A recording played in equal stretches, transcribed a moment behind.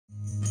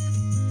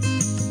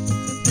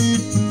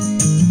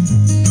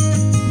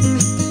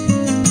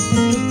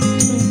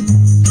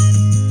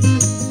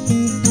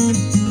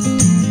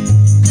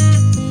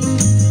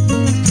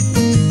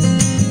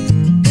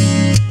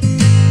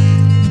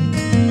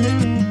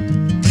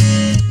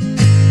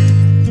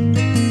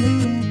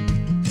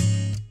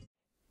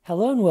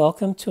and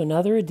welcome to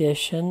another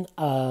edition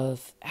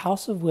of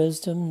House of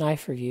Wisdom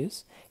Knife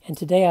Reviews. And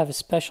today I have a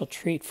special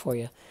treat for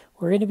you.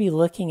 We're going to be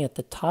looking at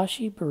the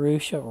Tashi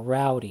Bharucha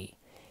Rowdy.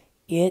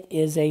 It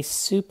is a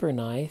super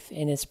knife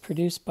and it's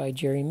produced by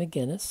Jerry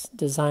McGinnis,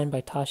 designed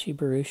by Tashi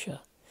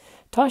Bharucha.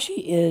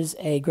 Tashi is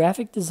a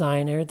graphic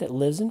designer that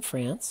lives in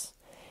France,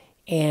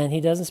 and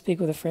he doesn't speak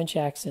with a French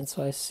accent,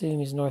 so I assume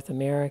he's North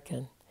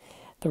American.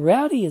 The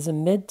Rowdy is a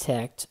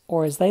mid-tech,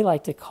 or as they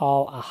like to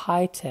call, a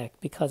high-tech,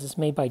 because it's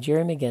made by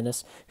Jerry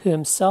McGinnis, who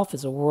himself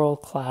is a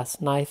world-class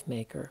knife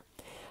maker.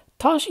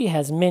 Tashi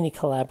has many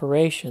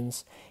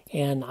collaborations,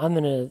 and I'm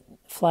going to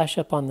flash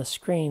up on the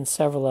screen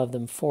several of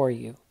them for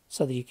you,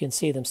 so that you can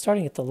see them,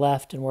 starting at the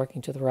left and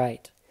working to the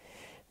right.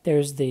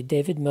 There's the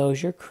David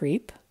Mosier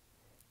Creep,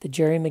 the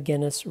Jerry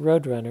McGinnis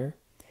Roadrunner,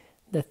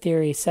 the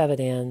Theory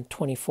Savadan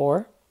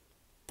 24,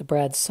 the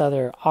Brad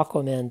Souther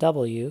Aquaman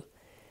W,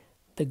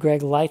 the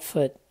Greg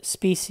Lightfoot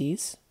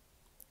Species,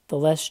 the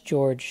Les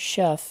George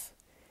Chef,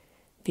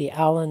 the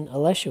Alan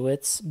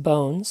Aleshowitz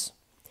Bones,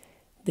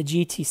 the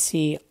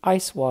GTC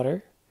Ice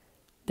Water,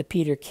 the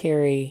Peter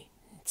Carey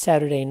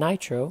Saturday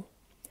Nitro,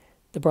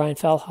 the Brian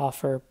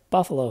Fellhofer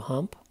Buffalo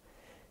Hump,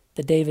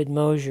 the David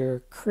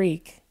Mosier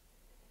Creek,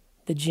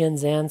 the Jen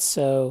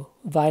Zanso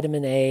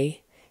Vitamin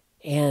A,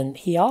 and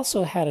he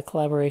also had a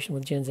collaboration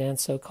with Jen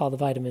Zanso called the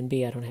Vitamin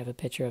B. I don't have a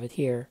picture of it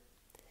here.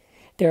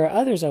 There are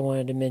others I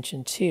wanted to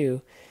mention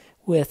too.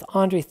 With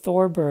Andre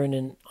Thorburn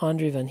and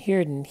Andre Van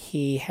Heerden,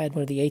 he had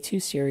one of the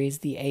A2 series,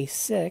 the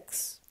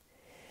A6.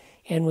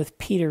 And with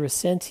Peter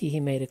Recenti, he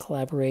made a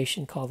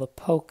collaboration called the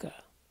Polka.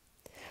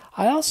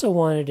 I also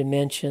wanted to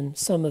mention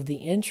some of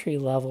the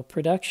entry-level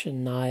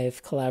production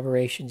knife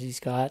collaborations he's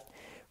got.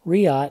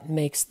 Riot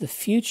makes the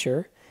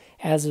Future.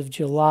 As of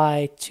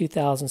July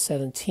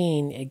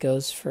 2017, it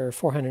goes for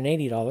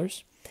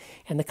 $480.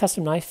 And the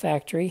Custom Knife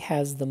Factory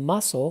has the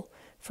Muscle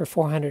for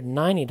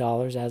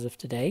 $490 as of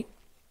today.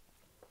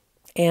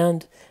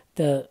 And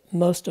the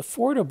most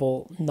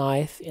affordable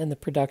knife in the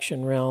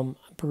production realm,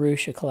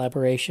 Bharucha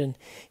collaboration,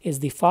 is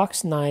the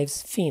Fox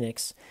Knives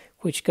Phoenix,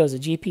 which goes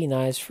at GP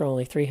Knives for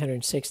only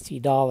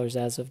 $360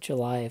 as of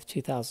July of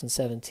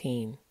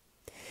 2017.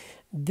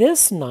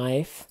 This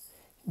knife,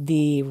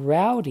 the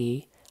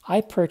Rowdy, I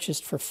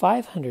purchased for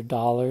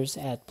 $500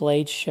 at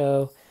Blade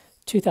Show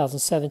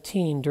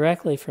 2017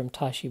 directly from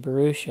Tashi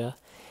Bharucha.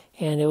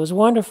 And it was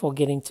wonderful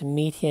getting to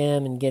meet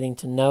him and getting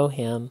to know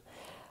him.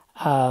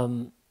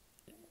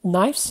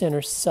 Knife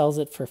Center sells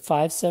it for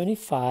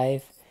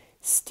 $575.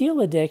 Steel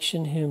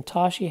Addiction, whom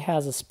Tashi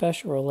has a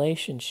special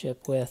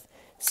relationship with,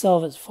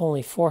 sells it for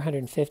only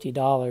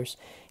 $450.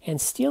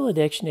 And Steel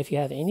Addiction, if you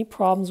have any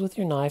problems with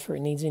your knife or it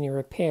needs any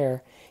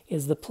repair,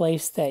 is the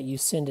place that you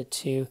send it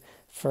to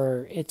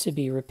for it to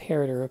be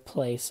repaired or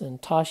replaced.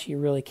 And Tashi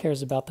really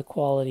cares about the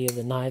quality of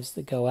the knives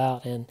that go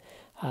out, and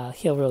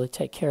he'll really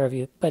take care of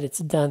you, but it's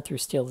done through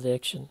Steel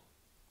Addiction.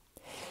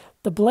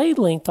 The blade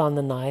length on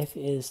the knife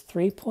is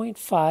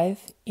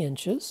 3.5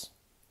 inches,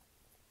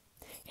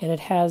 and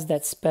it has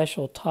that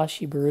special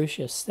Tashi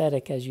Bharucha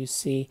aesthetic. As you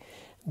see,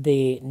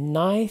 the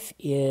knife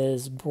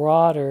is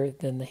broader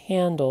than the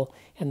handle,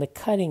 and the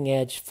cutting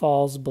edge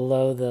falls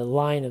below the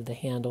line of the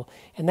handle,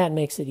 and that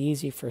makes it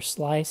easy for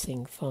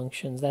slicing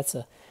functions. That's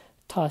a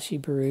Tashi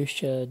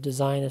Bharucha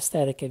design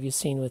aesthetic have you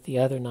seen with the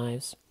other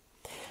knives.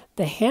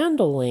 The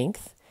handle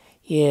length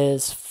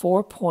is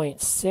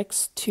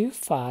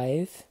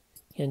 4.625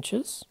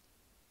 inches,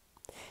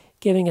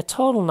 giving a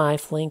total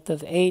knife length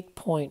of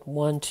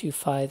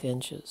 8.125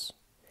 inches.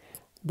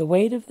 The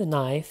weight of the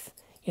knife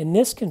in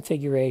this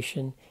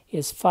configuration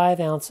is 5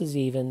 ounces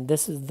even.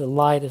 This is the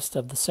lightest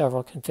of the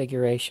several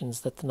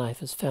configurations that the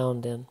knife is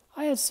found in.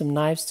 I have some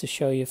knives to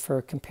show you for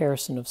a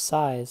comparison of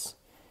size.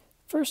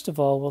 First of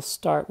all, we'll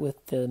start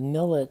with the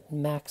Millet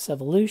Max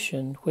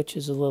Evolution, which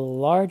is a little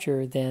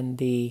larger than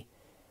the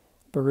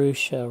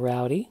Bharucha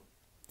Rowdy.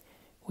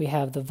 We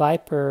have the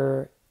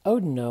Viper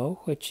Odino,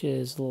 which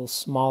is a little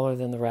smaller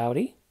than the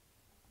Rowdy.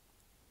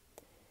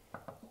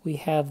 We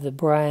have the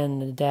Brian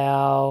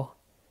Nadeau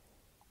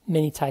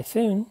Mini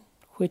Typhoon,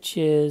 which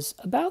is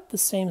about the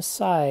same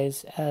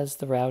size as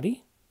the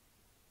Rowdy.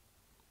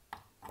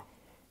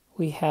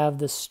 We have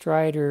the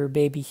Strider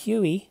Baby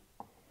Huey,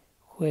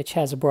 which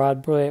has a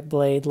broad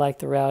blade like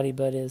the Rowdy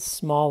but is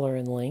smaller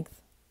in length.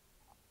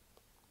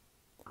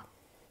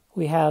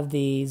 We have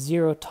the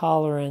Zero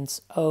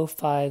Tolerance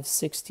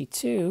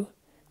 0562,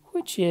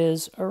 which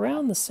is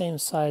around the same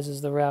size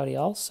as the Rowdy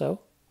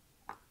also.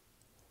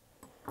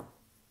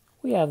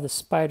 We have the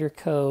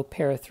Spyderco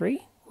Para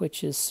 3,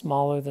 which is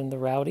smaller than the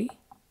Rowdy.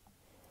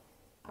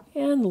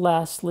 And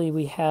lastly,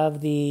 we have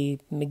the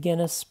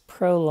McGinnis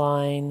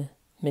Proline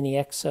Mini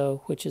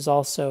Exo, which is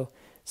also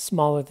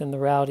smaller than the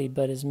Rowdy,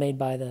 but is made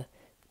by the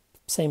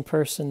same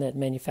person that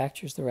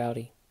manufactures the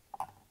Rowdy.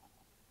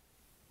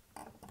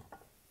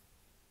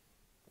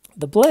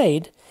 The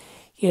blade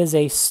is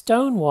a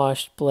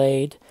stone-washed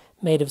blade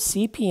made of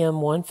CPM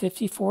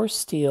 154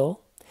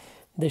 steel.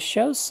 The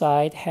show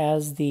side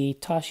has the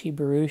Tashi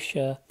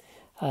Bharucha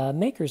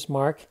maker's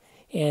mark,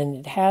 and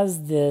it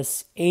has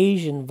this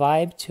Asian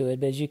vibe to it.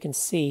 But as you can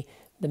see,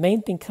 the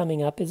main thing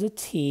coming up is a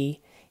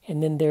T,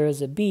 and then there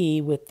is a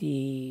B with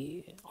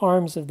the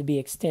arms of the B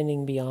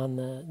extending beyond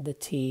the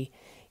T,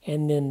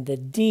 and then the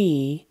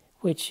D,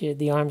 which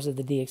the arms of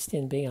the D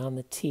extend beyond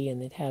the T,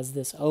 and it has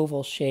this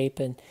oval shape,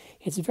 and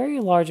it's very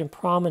large and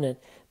prominent,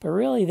 but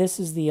really this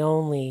is the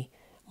only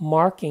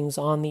markings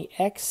on the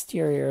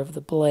exterior of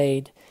the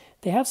blade.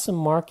 They have some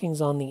markings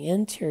on the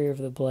interior of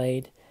the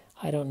blade.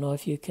 I don't know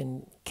if you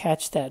can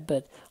catch that,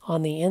 but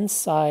on the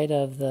inside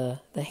of the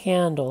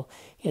handle,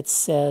 it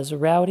says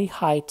Rowdy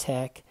High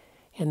Tech,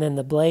 and then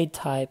the blade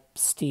type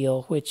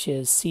steel, which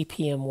is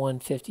CPM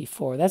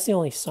 154. That's the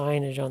only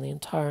signage on the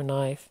entire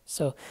knife.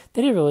 So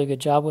they did a really good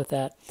job with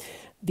that.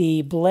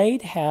 The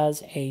blade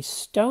has a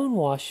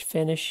stonewash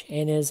finish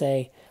and is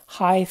a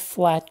high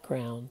flat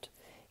ground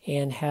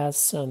and has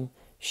some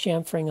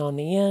chamfering on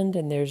the end,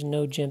 and there's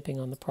no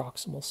jimping on the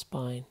proximal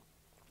spine.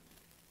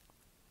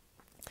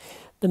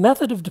 The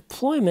method of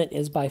deployment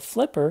is by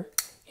flipper,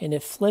 and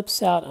it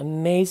flips out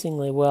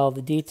amazingly well.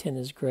 The detent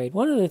is great.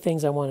 One of the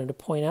things I wanted to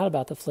point out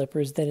about the flipper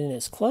is that in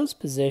its closed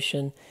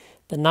position,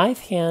 the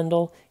knife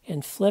handle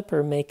and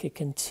flipper make a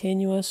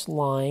continuous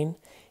line,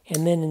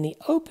 and then in the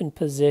open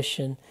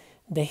position,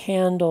 the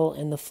handle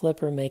and the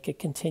flipper make a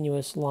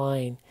continuous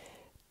line.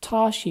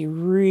 Tashi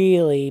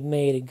really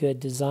made a good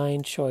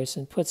design choice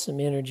and put some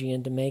energy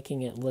into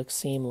making it look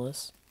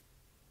seamless.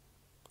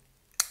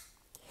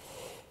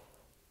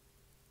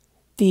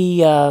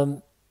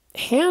 The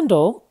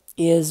handle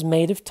is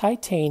made of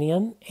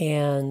titanium,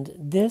 and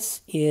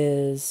this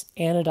is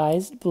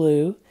anodized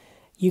blue.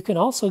 You can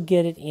also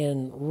get it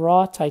in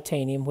raw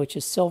titanium, which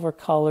is silver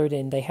colored,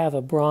 and they have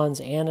a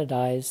bronze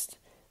anodized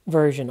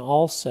version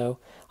also.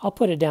 I'll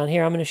put it down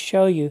here. I'm going to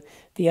show you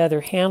the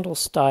other handle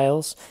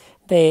styles.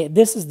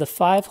 This is the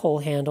 5-hole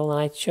handle,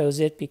 and I chose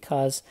it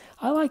because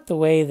I like the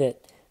way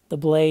that the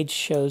blade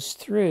shows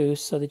through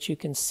so that you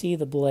can see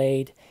the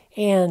blade,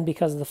 and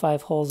because of the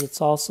 5 holes,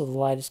 it's also the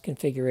lightest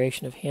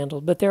configuration of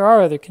handle. But there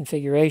are other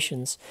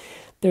configurations.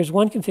 There's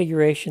one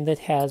configuration that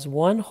has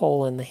 1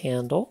 hole in the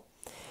handle,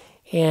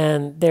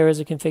 and there is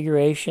a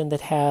configuration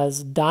that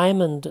has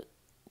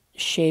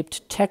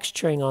diamond-shaped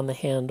texturing on the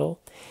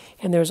handle,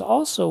 and there's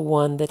also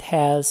one that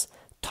has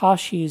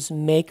Tashi's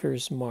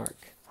maker's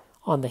mark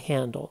on the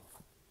handle.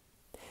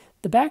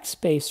 The back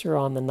spacer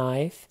on the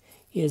knife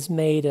is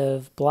made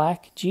of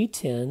black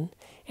G10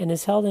 and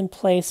is held in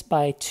place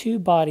by 2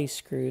 body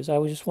screws.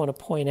 I just want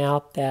to point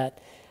out that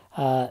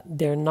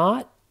they're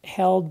not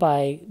held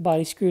by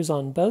body screws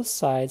on both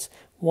sides.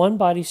 One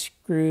body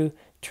screw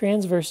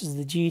transverses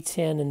the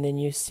G10, and then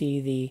you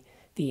see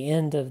the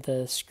end of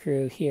the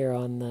screw here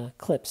on the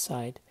clip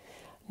side.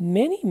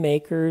 Many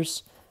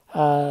makers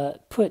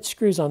put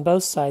screws on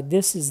both sides.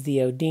 This is the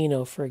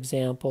Odino, for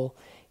example,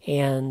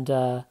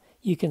 and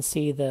you can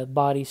see the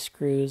body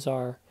screws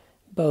are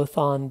both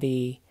on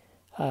the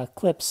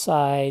clip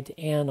side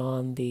and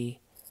on the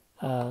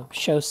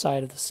show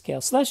side of the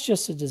scale. So that's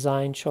just a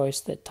design choice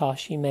that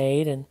Tashi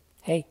made, and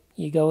hey,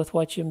 you go with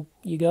what you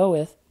go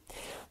with.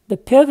 The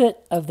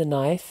pivot of the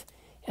knife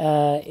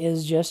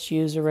is just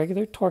use a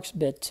regular Torx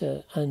bit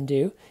to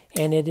undo,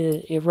 and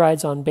it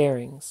rides on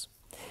bearings.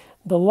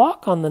 The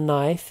lock on the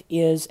knife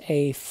is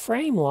a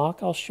frame lock.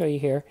 I'll show you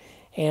here.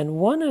 And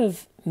one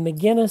of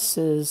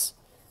McGinnis's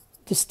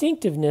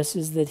distinctiveness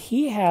is that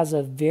he has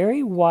a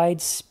very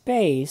wide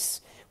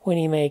space when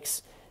he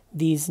makes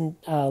these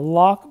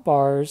lock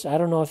bars. I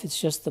don't know if it's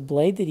just the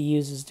blade that he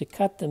uses to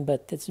cut them,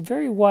 but it's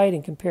very wide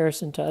in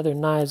comparison to other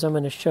knives. I'm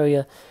going to show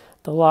you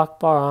the lock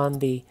bar on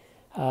the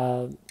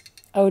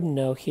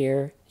Odino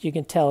here. You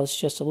can tell it's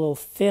just a little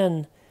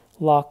thin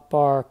lock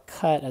bar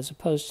cut as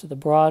opposed to the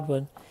broad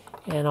one.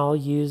 And I'll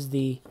use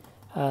the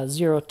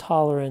zero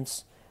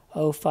tolerance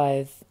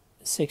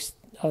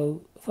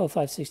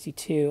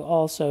 0562.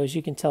 Also, as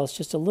you can tell, it's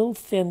just a little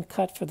thin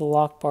cut for the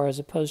lock bar as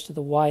opposed to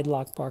the wide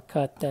lock bar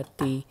cut that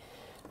the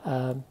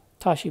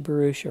Tashi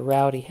Bharucha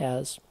Rowdy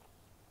has.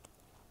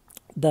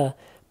 The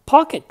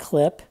pocket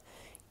clip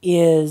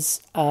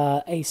is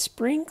a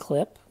spring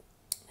clip,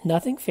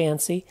 nothing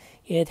fancy.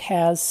 It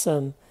has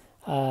some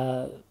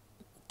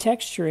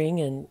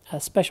texturing and a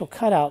special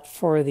cutout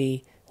for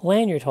the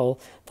lanyard hole.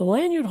 The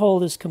lanyard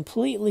hole is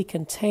completely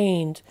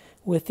contained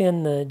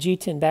within the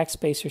G10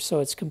 backspacer, so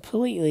it's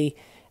completely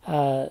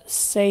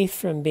safe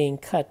from being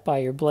cut by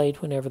your blade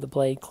whenever the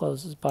blade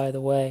closes, by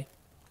the way.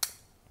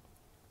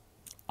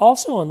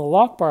 Also on the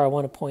lock bar, I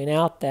want to point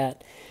out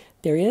that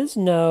there is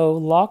no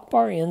lock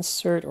bar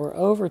insert or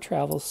over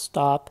travel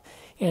stop,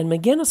 and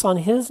McGinnis on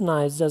his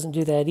knives doesn't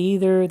do that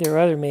either. There are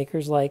other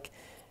makers like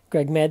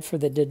Greg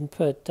Medford that didn't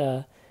put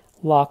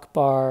lock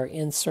bar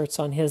inserts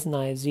on his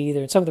knives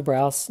either. Some of the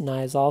Browse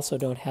knives also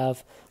don't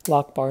have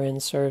lock bar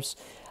inserts.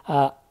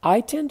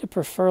 I tend to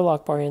prefer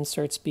lock bar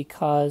inserts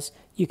because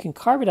you can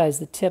carbonize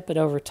the tip, but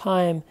over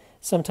time,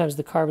 sometimes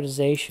the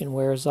carbonization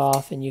wears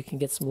off and you can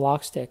get some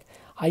lock stick.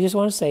 I just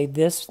want to say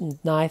this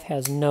knife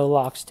has no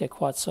lock stick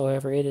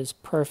whatsoever. It is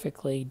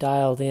perfectly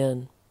dialed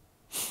in.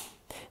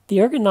 The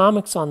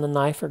ergonomics on the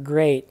knife are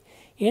great.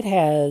 It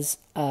has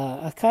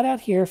a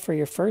cutout here for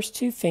your first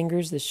two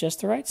fingers that's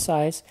just the right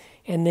size,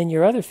 and then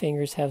your other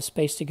fingers have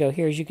space to go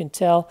here. As you can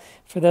tell,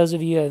 for those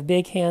of you who have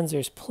big hands,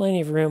 there's plenty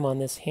of room on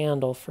this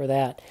handle for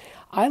that.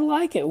 I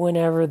like it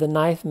whenever the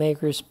knife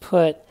makers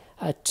put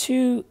a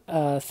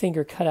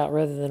two-finger cutout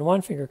rather than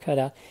one finger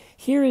cutout.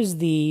 Here is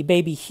the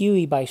Baby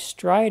Huey by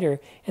Strider,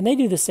 and they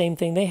do the same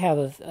thing. They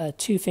have a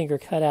two-finger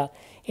cutout,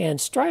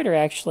 and Strider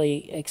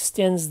actually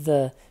extends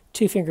the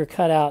two-finger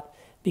cutout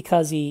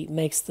because he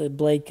makes the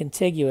blade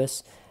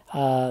contiguous,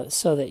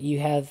 so that you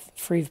have,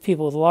 for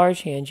people with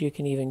large hands, you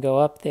can even go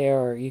up there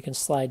or you can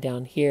slide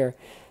down here.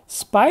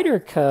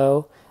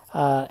 Spyderco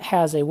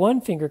has a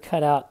one-finger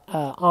cutout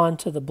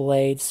onto the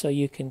blade, so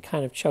you can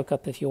kind of choke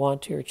up if you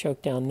want to, or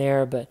choke down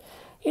there. But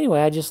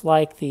anyway, I just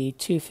like the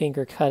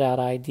two-finger cutout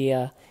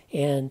idea,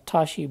 and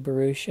Tashi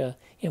Bharucha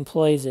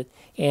employs it,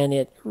 and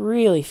it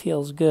really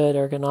feels good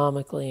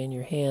ergonomically in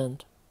your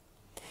hand.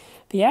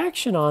 The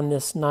action on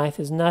this knife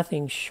is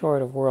nothing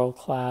short of world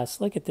class.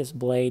 Look at this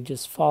blade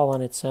just fall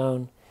on its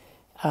own.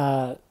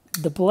 The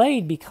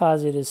blade,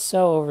 because it is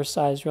so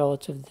oversized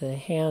relative to the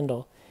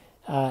handle,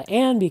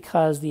 and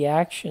because the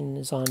action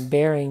is on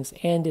bearings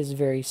and is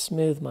very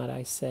smooth, might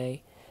I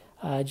say,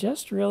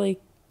 just really,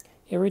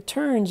 it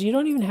returns. You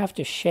don't even have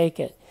to shake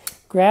it.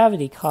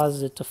 Gravity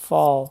causes it to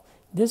fall.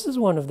 This is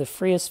one of the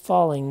freest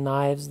falling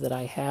knives that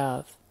I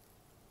have.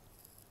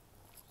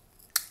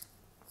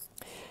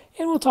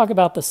 And we'll talk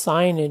about the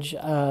signage,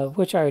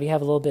 which I already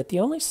have a little bit. The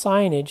only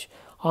signage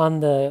on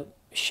the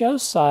show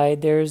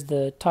side, there's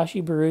the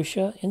Tashi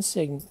Bharucha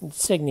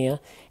insignia,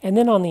 and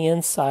then on the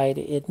inside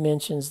it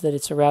mentions that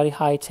it's a Rowdy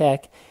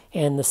high-tech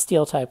and the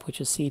steel type,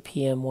 which is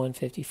CPM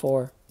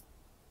 154.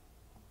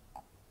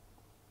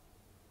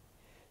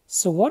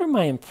 So what are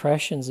my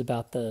impressions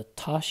about the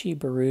Tashi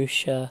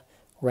Bharucha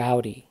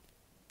Rowdy?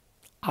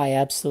 I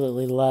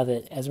absolutely love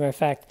it. As a matter of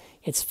fact,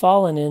 it's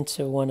fallen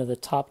into one of the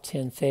top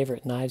 10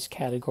 favorite knives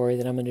category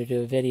that I'm going to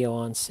do a video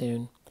on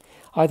soon.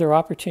 Are there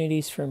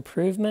opportunities for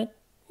improvement?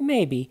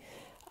 Maybe.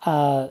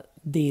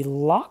 The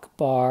lock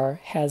bar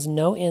has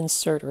no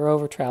insert or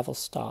over travel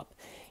stop,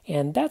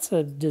 and that's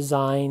a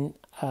design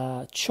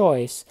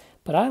choice,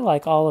 but I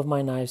like all of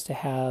my knives to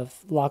have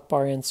lock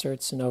bar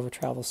inserts and over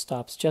travel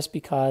stops, just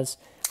because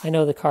I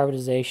know the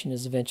carbonization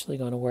is eventually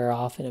going to wear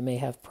off and it may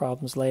have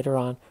problems later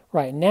on.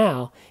 Right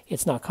now,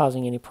 it's not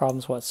causing any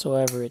problems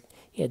whatsoever.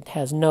 It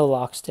has no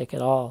lock stick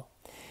at all.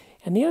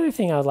 And the other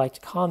thing I would like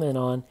to comment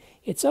on,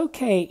 it's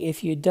okay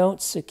if you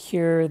don't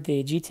secure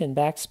the G10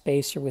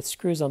 backspacer with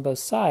screws on both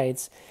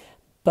sides,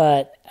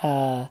 but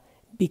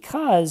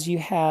because you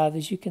have,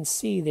 as you can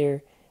see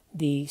there,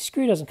 the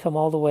screw doesn't come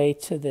all the way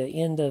to the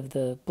end of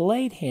the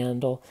blade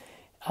handle.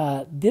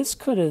 This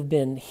could have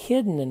been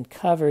hidden and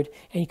covered,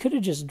 and you could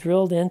have just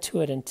drilled into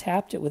it and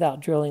tapped it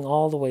without drilling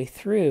all the way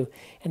through,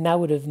 and that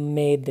would have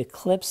made the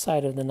clip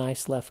side of the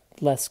knife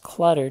less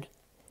cluttered.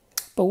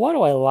 But what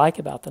do I like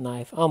about the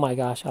knife? Oh my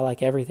gosh, I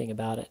like everything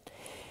about it.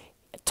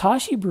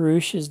 Tashi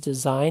Bharucha's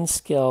design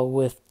skill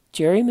with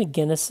Jerry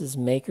McGinnis's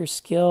maker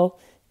skill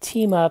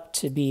team up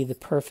to be the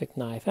perfect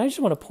knife. And I just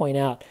want to point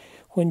out,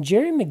 when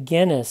Jerry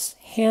McGinnis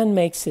hand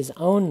makes his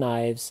own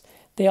knives,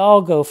 they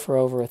all go for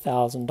over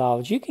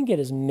 $1,000. You can get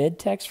his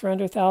mid-techs for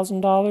under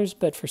 $1,000,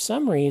 but for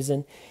some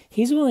reason,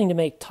 he's willing to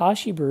make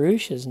Tashi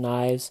Bharucha's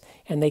knives,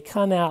 and they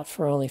come out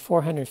for only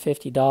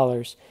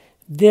 $450.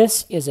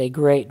 This is a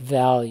great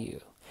value.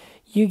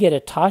 You get a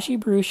Tashi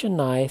Bharucha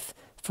knife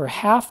for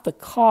half the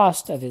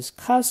cost of his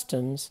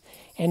customs,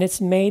 and it's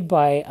made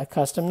by a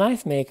custom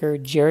knife maker,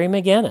 Jerry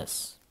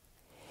McGinnis.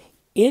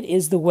 It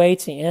is the way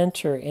to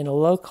enter in a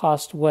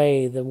low-cost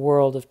way the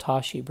world of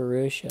Tashi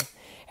Bharucha.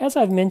 As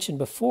I've mentioned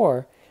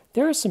before,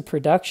 there are some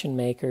production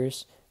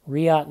makers,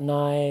 Riot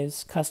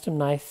Knives, Custom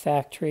Knife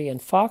Factory,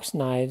 and Fox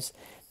Knives,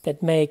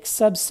 that make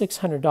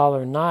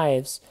sub-$600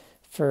 knives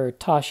for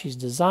Tashi's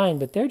design,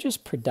 but they're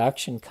just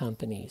production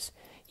companies.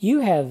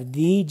 You have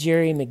the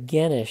Jerry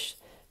McGinnis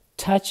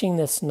touching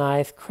this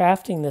knife,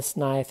 crafting this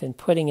knife, and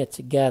putting it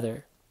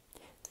together.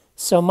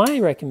 So my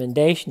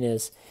recommendation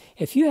is,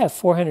 if you have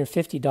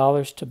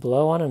 $450 to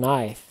blow on a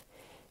knife,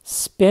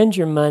 spend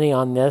your money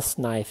on this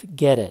knife.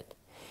 Get it.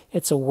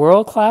 It's a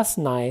world-class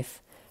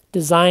knife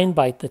designed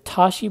by the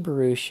Tashi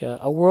Bharucha,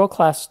 a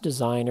world-class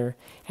designer,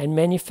 and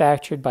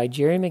manufactured by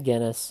Jerry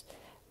McGinnis,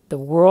 the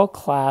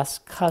world-class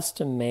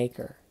custom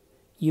maker.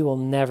 You will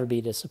never be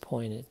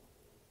disappointed.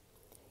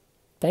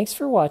 Thanks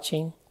for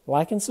watching.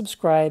 Like and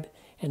subscribe,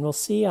 and we'll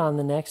see you on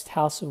the next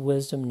House of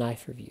Wisdom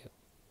knife review.